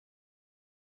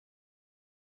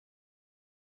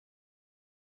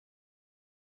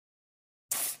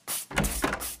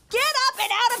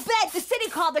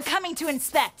call. They're coming to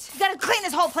inspect. You gotta clean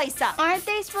this whole place up. Aren't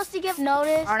they supposed to give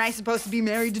notice? Aren't I supposed to be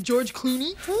married to George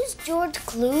Clooney? Who's George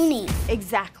Clooney?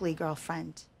 Exactly,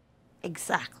 girlfriend.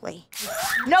 Exactly.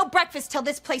 No breakfast till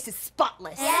this place is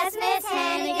spotless. Yes, Miss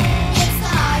Hannigan. It's the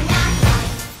hard knock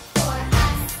life for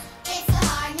us. It's the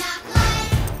hard knock life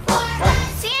for us.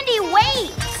 Sandy,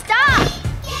 wait! Stop!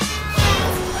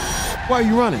 Why are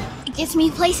you running? It gets me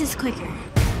places quicker.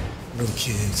 Little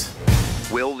kids.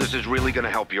 Will, this is really gonna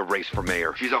help your race for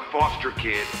mayor. She's a foster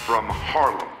kid from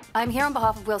Harlem. I'm here on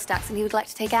behalf of Will Stacks, and he would like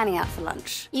to take Annie out for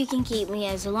lunch. You can keep me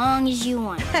as long as you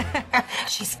want.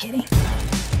 She's kidding.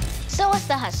 So what's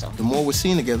the hustle? The more we're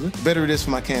seen together, the better it is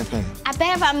for my campaign. I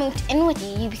bet if I moved in with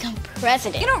you, you become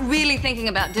president. You're not really thinking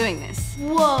about doing this.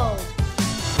 Whoa.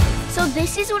 So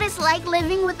this is what it's like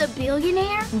living with a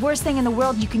billionaire? The worst thing in the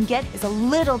world you can get is a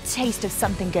little taste of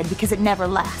something good because it never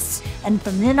lasts. And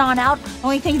from then on out, the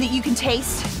only thing that you can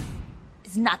taste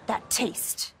is not that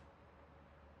taste.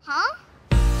 Huh?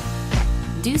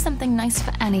 Do something nice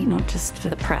for Annie, not just for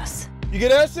the press. You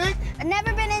get airsick? I've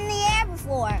never been in the air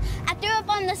before. I threw up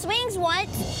on the swings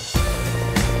once.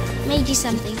 Made you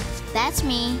something. That's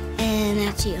me, and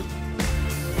that's you.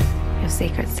 Your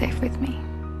secret's safe with me.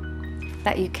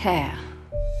 That you care.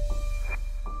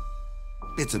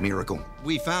 It's a miracle.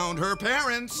 We found her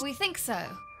parents. We think so.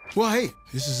 Well, hey,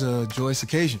 this is a joyous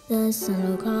occasion. The sun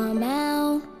will come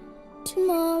out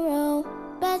tomorrow.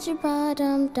 Bet your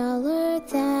bottom dollar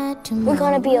that tomorrow. We're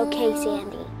gonna be okay,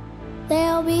 Sandy.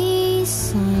 There'll be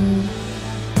sun.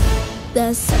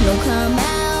 The sun will come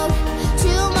out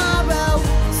tomorrow.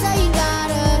 So you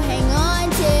gotta hang on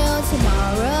till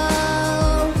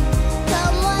tomorrow.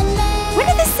 Come on, man. When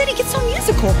did this city get so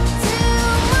musical?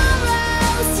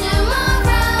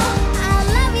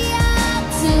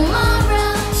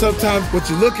 Sometimes what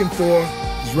you're looking for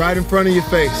is right in front of your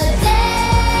face.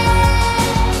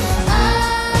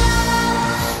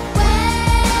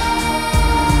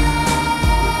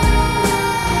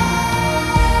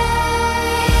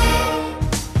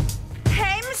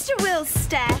 Hey, Mr. Will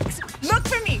Stacks. Look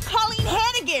for me, Colleen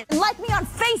Hannigan. And like me on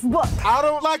Facebook. I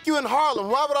don't like you in Harlem.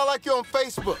 Why would I like you on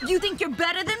Facebook? You think you're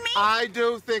better than me? I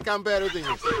do think I'm better than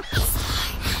you.